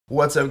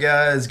What's up,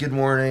 guys? Good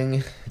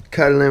morning.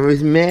 Cuddling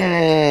with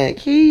Mac.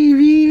 Hey,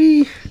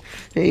 Vivi.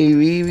 Hey,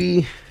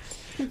 Vivi.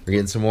 We're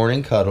getting some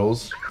morning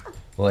cuddles.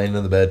 Laying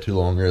in the bed too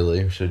long,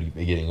 really. Should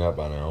be getting up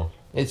by now.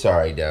 It's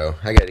alright, though.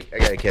 I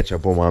gotta catch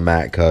up on my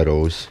Mac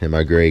cuddles and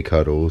my Gray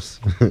cuddles.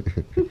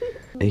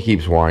 He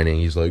keeps whining.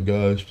 He's like,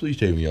 guys, please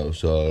take me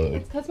outside.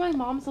 It's because my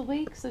mom's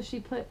awake, so she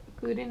put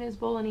food in his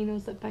bowl and he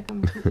knows that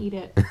Beckham can eat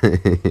it.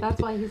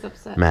 That's why he's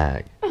upset.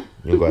 Mac, you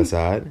wanna go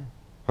outside?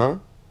 Huh?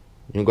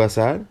 You wanna go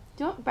outside?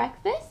 Do you want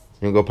breakfast?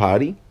 You wanna go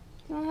potty? Do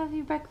you want to have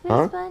your breakfast,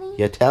 Huh? buddy?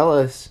 Yeah, tell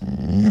us.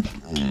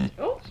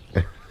 Oh.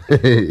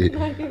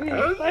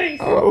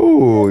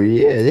 Oh,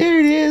 yeah, there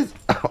it is.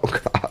 Oh,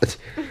 God.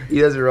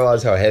 He doesn't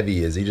realize how heavy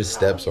he is. He just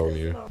steps on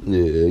you.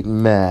 Look,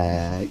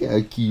 Mac,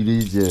 how cute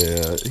is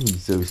that?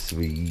 He's so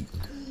sweet.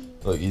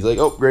 Look, he's like,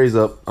 oh, Gray's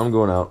up. I'm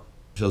going out.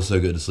 Feels so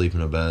good to sleep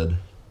in a bed.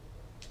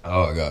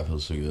 Oh, my God, it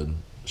feels so good.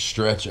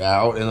 Stretch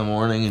out in the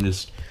morning and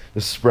just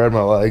spread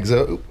my legs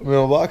out. I'm in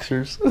my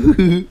boxers.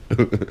 Good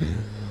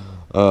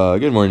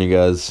morning,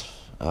 guys.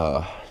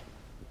 I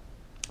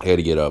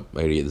gotta get up.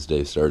 I gotta get this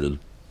day started.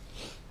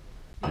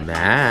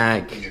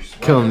 Mac,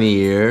 come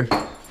here.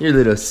 Your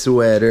little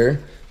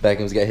sweater.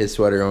 Beckham's got his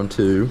sweater on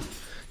too.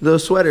 Little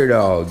sweater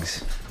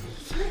dogs.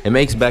 It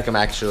makes Beckham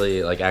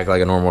actually like act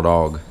like a normal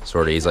dog.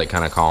 Sort of. He's like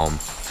kind of calm.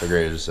 So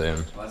great to see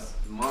him.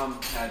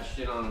 Mom had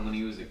shit on him when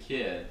he was a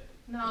kid.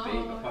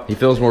 No. He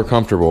feels more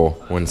comfortable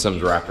when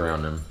something's wrapped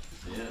around him.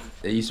 Yeah.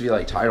 It used to be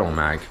like tight on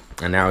Mac,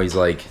 and now he's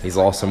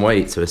lost some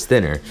weight, so it's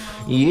thinner.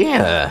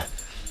 Yeah.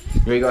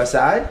 You ready to go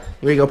outside?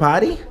 You ready to go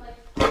potty?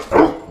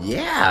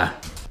 Yeah.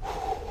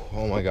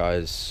 Oh my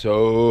God, it's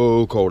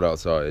so cold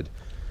outside.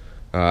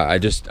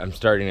 I'm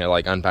starting to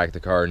like unpack the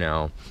car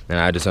now, and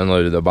I just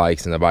unloaded the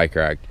bikes in the bike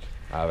rack,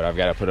 but I've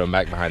got to put them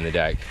back behind the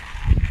deck.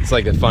 It's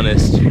like the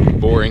funnest,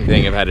 boring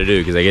thing I've had to do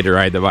because I get to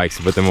ride the bikes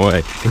and put them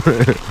away.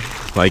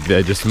 Like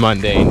the just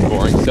mundane,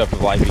 boring stuff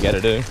of life you got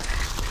to do.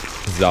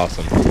 This is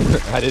awesome.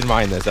 I didn't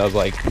mind this. I was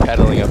like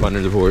pedaling up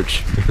under the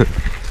porch.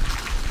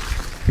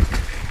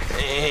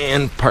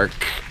 And park.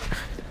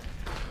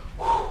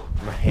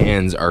 My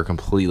hands are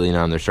completely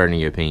numb. They're starting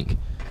to get pink.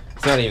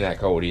 It's not even that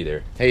cold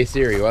either. Hey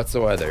Siri, what's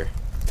the weather?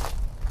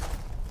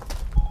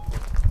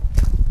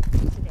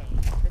 Today,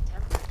 the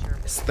temperature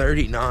It's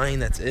 39,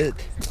 that's it.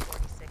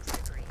 46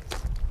 degrees.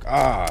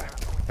 Ah,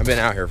 I've been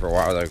out here for a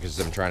while though because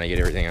I'm trying to get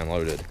everything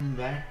unloaded. Come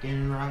back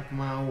and rock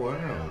my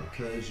world,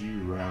 cause you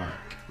rock,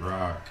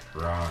 rock,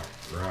 rock,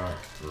 rock,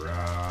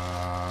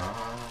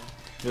 rock.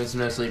 Doing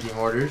some no sleep team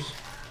orders.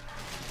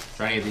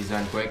 Trying to get these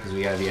done quick because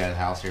we gotta be out of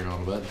the house here in a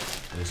little bit.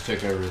 I just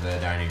took over the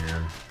dining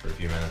room for a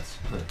few minutes.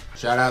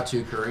 Shout out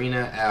to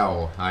Karina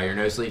L. Your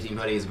no sleep team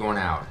hoodie is going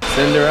out.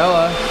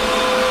 Cinderella.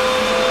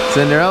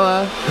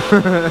 Cinderella.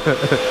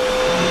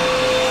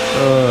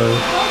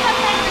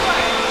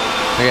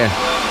 Okay.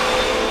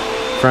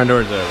 Front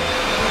door's open.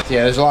 So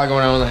yeah, there's a lot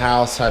going on in the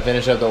house. I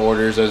finished up the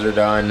orders. Those are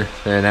done.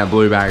 And that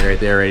blue bag right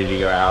there ready to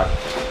go out.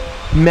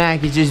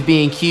 Mac is just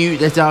being cute.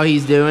 That's all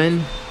he's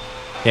doing.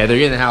 Yeah, they're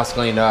getting the house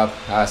cleaned up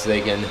so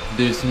they can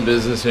do some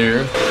business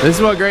here. This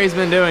is what Gray's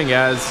been doing,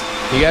 guys.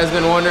 You guys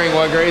been wondering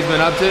what Gray's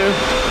been up to?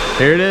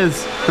 Here it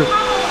is.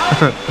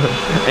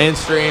 And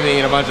streaming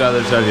and a bunch of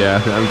other stuff. Yeah,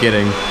 I'm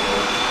kidding.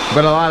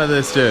 But a lot of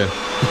this too.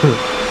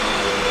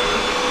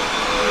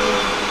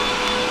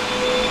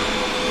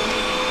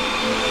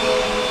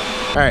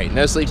 All right,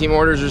 no sleep team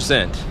orders are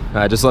sent.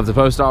 I just left the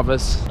post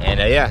office. And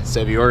yeah,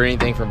 so if you order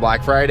anything from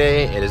Black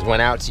Friday, it has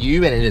went out to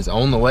you and it is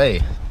on the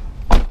way.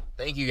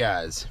 Thank you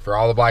guys for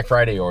all the Black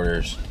Friday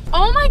orders.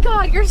 Oh my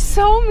God, you're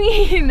so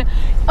mean.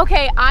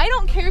 Okay, I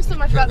don't care so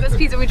much about this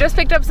pizza. We just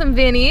picked up some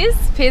Vinny's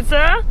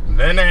pizza.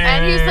 Vinny.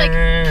 And he was like,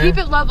 keep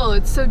it level,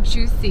 it's so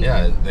juicy.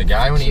 Yeah, the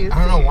guy when he,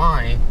 I don't know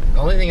why. The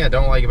only thing I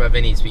don't like about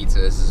Vinny's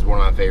Pizza, this is one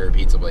of my favorite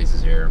pizza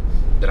places here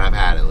that I've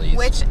had at least.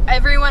 Which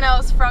everyone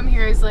else from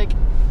here is like,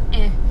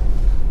 eh.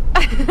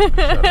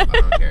 Shut up, I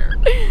don't care.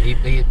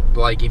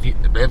 Like if you,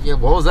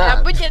 what was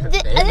that?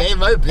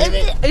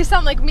 You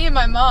sound like me and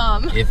my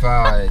mom.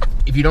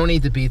 If you don't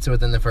eat the pizza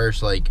within the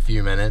first like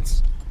few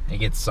minutes, it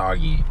gets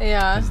soggy.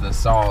 Yeah. Because the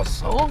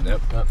sauce. Oh.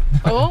 Yep.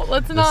 Oh,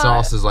 let's not. The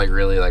sauce is like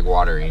really like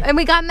watery. And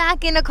we got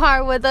Mac in a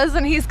car with us,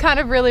 and he's kind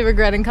of really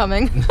regretting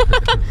coming.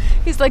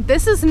 He's like,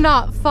 "This is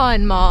not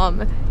fun,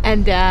 Mom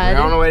and Dad."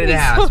 We're on the way to the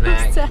house, so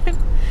Mac. upset.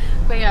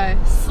 But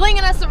yeah,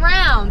 slinging us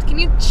around. Can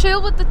you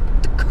chill with the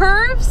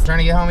curves? Trying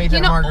to get home and eat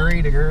that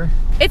margarita, girl.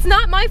 It's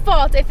not my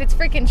fault if it's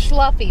freaking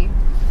schluffy.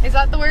 Is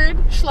that the word?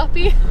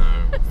 Schluffy?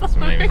 No, that's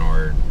not even a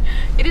word.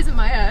 It is in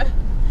my head.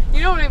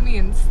 You know what I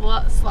mean?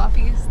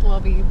 Sloppy,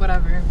 slubby,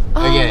 whatever.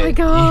 Oh okay. my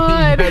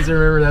God. You guys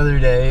remember the other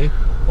day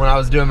when I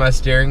was doing my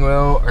steering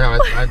wheel, or no,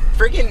 my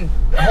freaking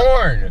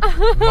horn.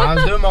 When I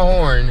was doing my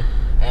horn,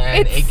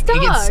 and it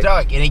gets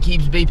stuck and it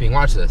keeps beeping.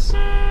 Watch this.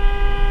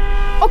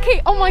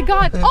 Okay, oh my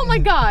God, oh my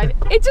God.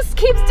 It just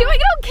keeps doing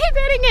it. Don't keep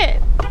hitting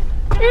it.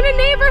 You're in a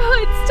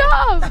neighborhood,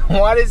 stop.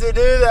 Why does it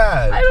do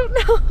that? I don't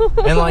know.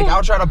 And like,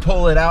 I'll try to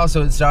pull it out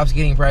so it stops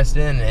getting pressed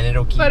in and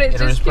it'll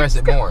just press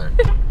it more.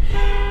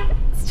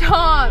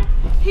 Stop.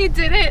 He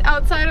did it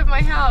outside of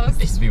my house.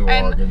 They used to be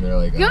walking there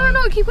like, No,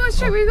 keep going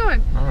straight. Where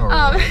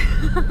are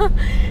you going?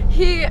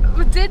 He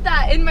did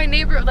that in my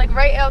neighborhood, like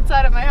right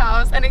outside of my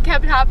house, and it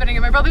kept happening.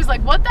 And my brother's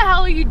like, "What the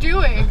hell are you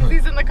doing?" Because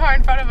he's in the car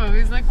in front of him.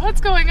 He's like,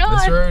 "What's going on?"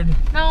 That's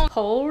right. No.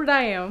 Hold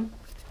down.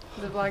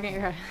 Is it vlogging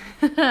your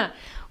head?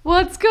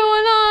 What's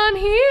going on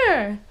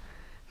here?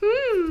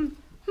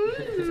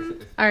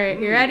 All right,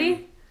 you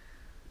ready?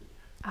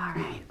 All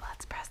right,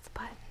 let's press the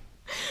button.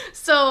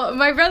 So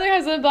my brother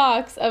has a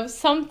box of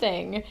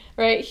something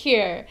right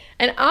here,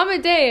 and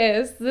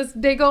Amadeus, this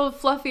big old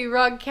fluffy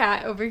rug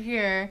cat over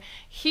here,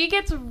 he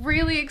gets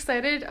really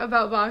excited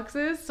about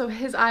boxes, so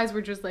his eyes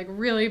were just like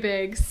really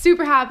big,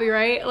 super happy,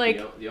 right?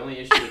 Like the only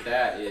issue with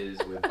that is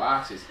with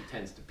boxes, he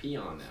tends to pee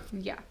on them.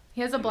 Yeah,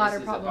 he has a bladder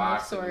problem of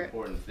This is a box of sort.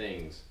 important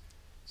things.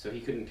 So he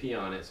couldn't pee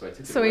on it, so I took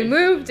it So away he from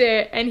moved him.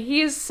 it, and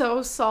he is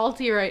so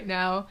salty right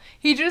now.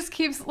 He just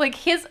keeps like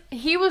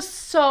he was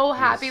so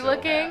happy so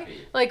looking.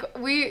 happy. Like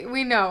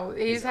we know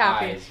he's His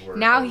happy. eyes were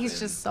Now he's open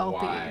just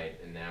salty. wide,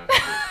 and now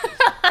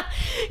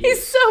he's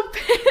He's so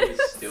pissed.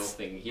 He's still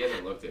thinking. He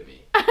hasn't looked at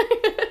me.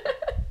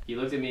 He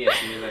looked at me as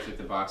soon as I took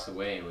the box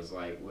away and was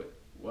like,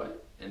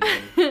 "What?" And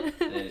then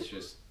it's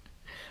just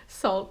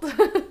Salt.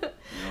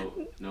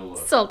 no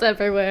look. Salt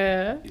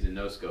everywhere. He's a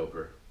no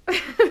scoper.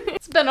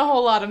 It's been a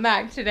whole lot of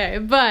Mac today,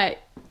 but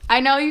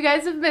I know you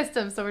guys have missed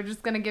him, so we're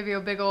just gonna give you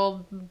a big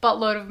old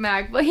buttload of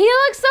Mac. But he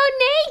looks so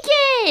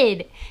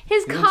naked.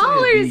 His He looks like a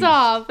collar's beast.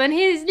 off, and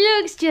his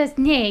looks just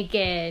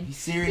naked. He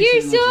seriously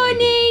You're looks so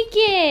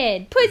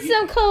naked. naked. Put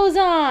some clothes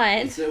on.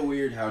 It's so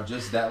weird how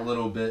just that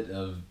little bit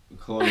of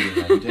clothing,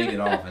 like you take it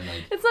off and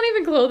like It's not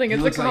even clothing. he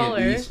It's a looks like collar.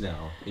 a beast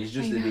now. He's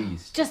just a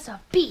beast. Just a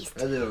beast.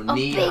 A little A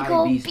knee-high big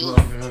old beast beast.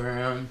 walking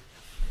around.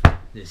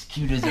 As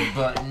cute as a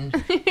button.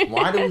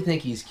 Why do we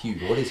think he's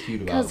cute? What is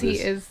cute about Because this?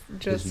 he is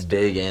This just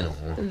big animal.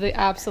 the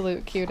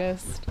absolute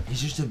cutest. He's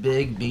just a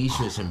big beast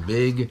with some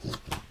big.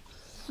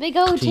 Big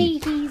old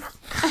Teeth. teethies.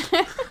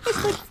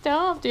 He's like,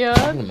 stop, I'm dude.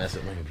 gonna mess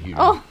up my computer.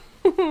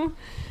 Oh.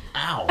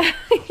 Ow.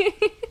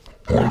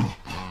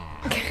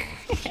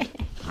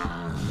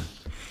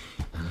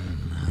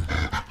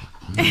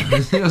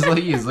 It was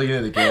like he was looking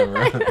at the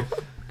camera.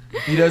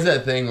 He does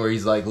that thing where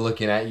he's like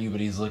looking at you, but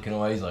he's looking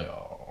away. He's like, oh.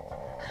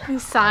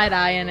 He's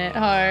side-eyeing it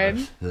hard.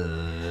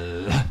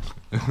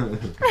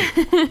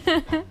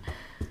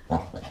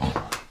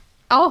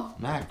 Oh.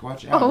 Mac,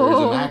 watch out. Oh.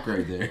 There's a Mac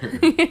right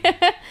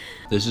there.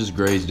 This is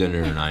Gray's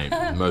dinner tonight.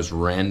 The most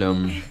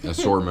random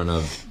assortment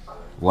of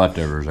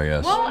leftovers, I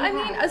guess. Well, I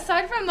mean,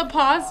 aside from the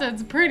pasta,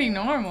 it's pretty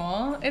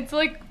normal. It's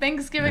like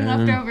Thanksgiving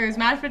leftovers.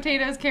 Mashed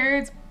potatoes,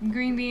 carrots,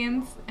 green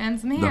beans, and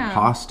some The ham.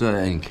 pasta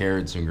and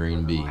carrots and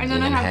green beans. And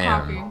then I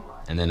have ham. coffee.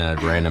 And then a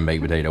random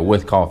baked potato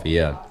with coffee,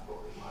 yeah.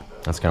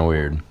 That's kind of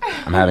weird.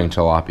 I'm having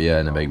tilapia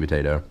and a baked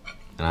potato.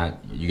 And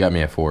you got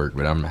me a fork,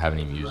 but I haven't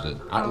even used it.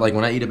 Like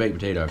when I eat a baked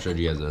potato, I've showed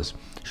you guys this.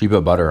 She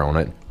put butter on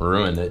it,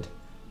 ruined it.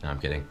 No, I'm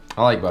kidding.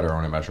 I like butter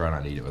on it, but I try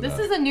not to eat it with This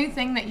that. is a new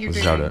thing that you're This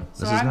is doing. how to.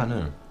 This is not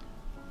new.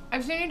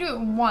 I've seen you do it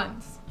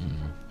once.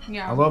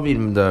 Yeah. I love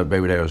eating the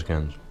baked potato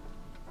skins.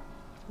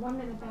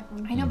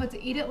 I know, but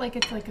to eat it like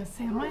it's like a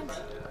sandwich.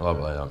 I love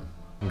that.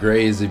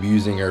 Gray is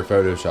abusing her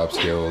Photoshop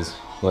skills.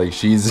 Like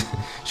she's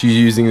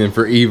using them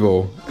for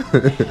evil.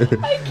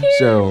 I can't.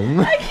 Show 'em.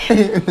 I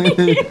can't.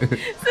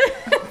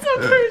 It's a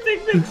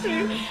perfect picture.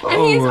 And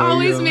Oh he's my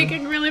always God.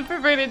 making really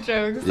perverted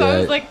jokes. So Yeah. I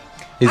was like,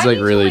 He's I like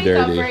need really to wake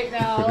up dirty. right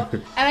now.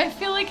 And I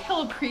feel like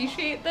he'll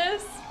appreciate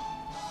this.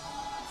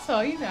 So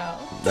you know.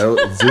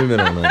 Zoom in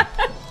on it.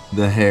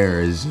 The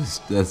hair is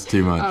just, that's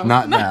too much. Oh.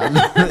 Not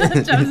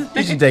that. Just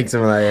You should take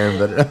some of that hair,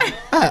 but.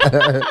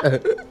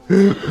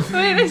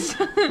 Wait, it's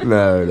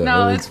No,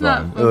 No, it looks it's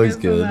not fine. It looks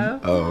focused good.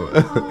 enough.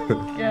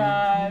 Oh.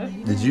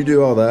 God. Did you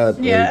do all that?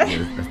 Yeah.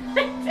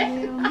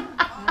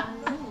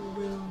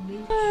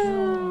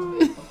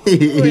 He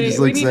Wait, just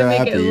we looks need so to make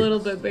happy. it a little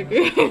bit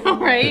bigger,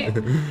 right?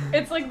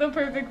 It's like the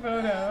perfect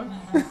photo.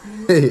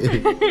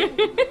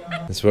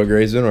 That's what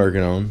Gray's been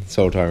working on this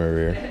whole time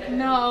over here.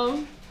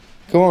 No.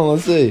 Come on,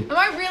 let's see. Am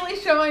I really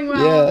showing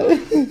well? Yeah.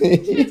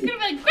 It's gonna be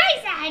like,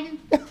 Grayson!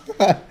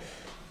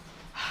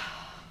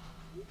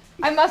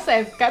 I must say,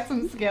 I've got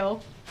some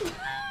skill.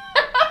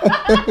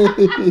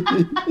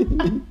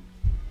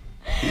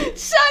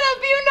 Shut up,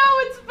 you know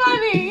it's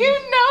funny. You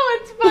know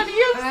it's funny.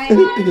 You're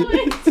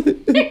smiling.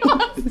 He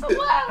loves to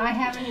laugh. I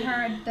haven't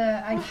heard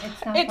the.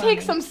 It's not It funny.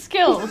 takes some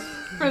skills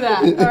for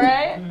that,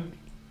 alright?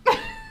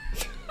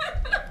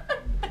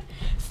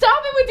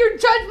 Stop it with your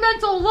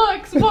judgmental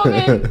looks,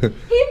 woman.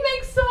 He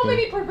makes so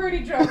many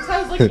perverted jokes.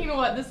 I was like, you know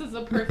what? This is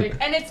a perfect,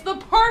 and it's the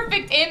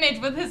perfect image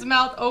with his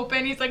mouth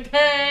open. He's like,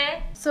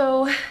 hey.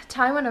 So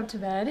Ty went up to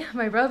bed.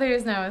 My brother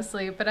is now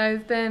asleep, but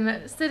I've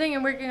been sitting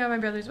and working on my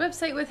brother's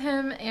website with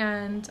him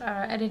and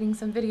editing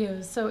some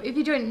videos. So if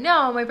you didn't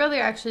know, my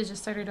brother actually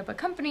just started up a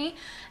company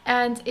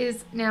and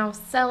is now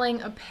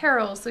selling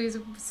apparel. So he's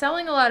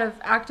selling a lot of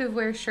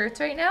activewear shirts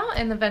right now,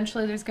 and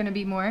eventually there's going to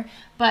be more.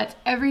 But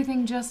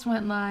everything just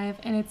went live,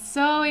 and it's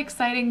so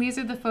exciting. These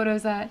are the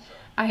photos that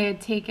I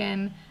had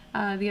taken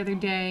the other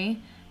day,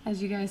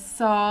 as you guys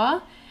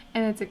saw.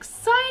 And it's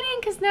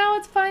exciting because now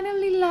it's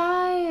finally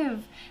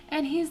live.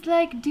 And he's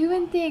like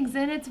doing things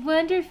and it's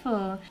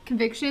wonderful.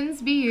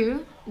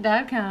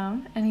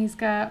 Convictionsbu.com. And he's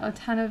got a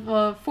ton of,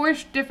 well, 4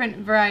 different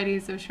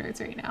varieties of shirts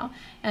right now.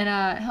 And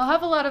he'll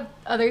have a lot of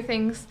other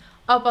things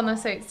up on the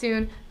site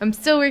soon. I'm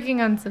still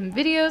working on some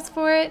videos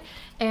for it.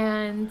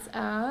 And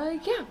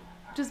yeah.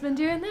 Just been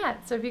doing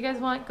that. So if you guys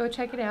want, go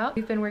check it out.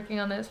 We've been working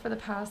on this for the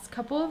past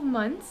couple of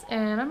months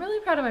and I'm really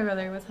proud of my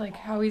brother with like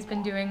how he's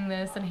been doing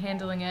this and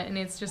handling it, and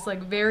it's just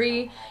like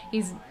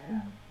he's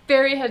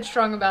very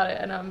headstrong about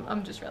it, and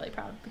I'm just really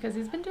proud because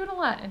he's been doing a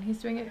lot and he's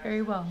doing it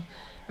very well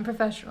and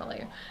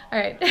professionally.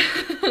 Alright,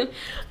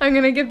 I'm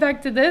gonna get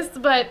back to this,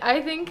 but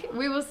I think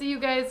we will see you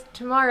guys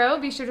tomorrow.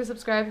 Be sure to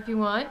subscribe if you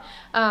want.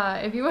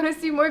 If you want to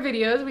see more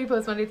videos, we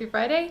post Monday through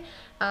Friday.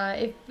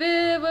 What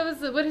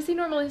does he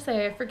normally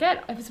say? I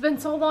forget. It's been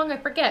so long, I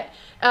forget.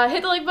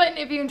 Hit the like button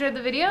if you enjoyed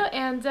the video,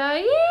 and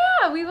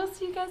yeah, we will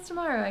see you guys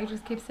tomorrow. I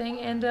just keep saying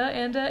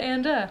Alright.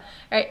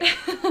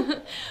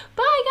 Bye,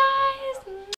 guys!